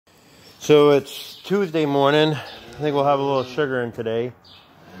So it's Tuesday morning. I think we'll have a little sugar in today.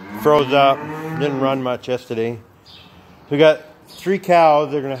 Froze up. Didn't run much yesterday. We got 3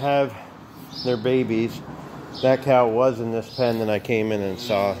 cows. They're going to have their babies. That cow was in this pen, then I came in and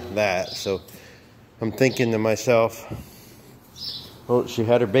saw that. So I'm thinking to myself, well, she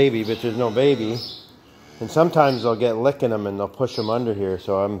had her baby, but there's no baby. And sometimes they'll get licking them and they'll push them under here.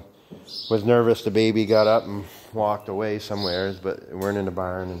 So I was nervous the baby got up and walked away somewhere, but we weren't in the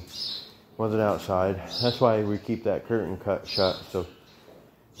barn and wasn't outside. That's why we keep that curtain cut shut. So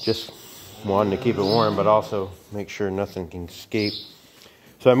just wanted to keep it warm, but also make sure nothing can escape.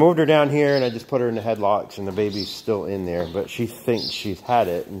 So I moved her down here and I just put her in the headlocks, and the baby's still in there, but she thinks she's had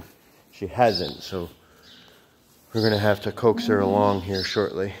it and she hasn't. So we're gonna have to coax her along here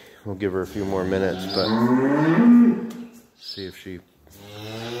shortly. We'll give her a few more minutes, but see if she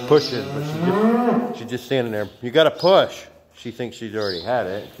pushes, but she's just standing there. You gotta push. She thinks she's already had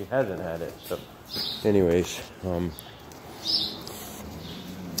it. She hasn't had it. So anyways,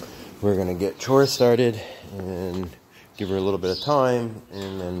 we're gonna get chores started and give her a little bit of time,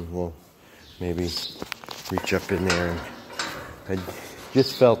 and then we'll maybe reach up in there. I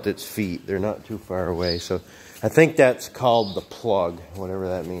just felt its feet. They're not too far away. So I think that's called the plug, whatever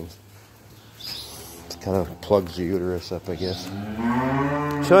that means. It kind of plugs the uterus up, I guess.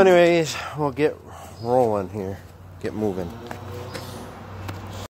 So anyways, we'll get rolling here. Get moving.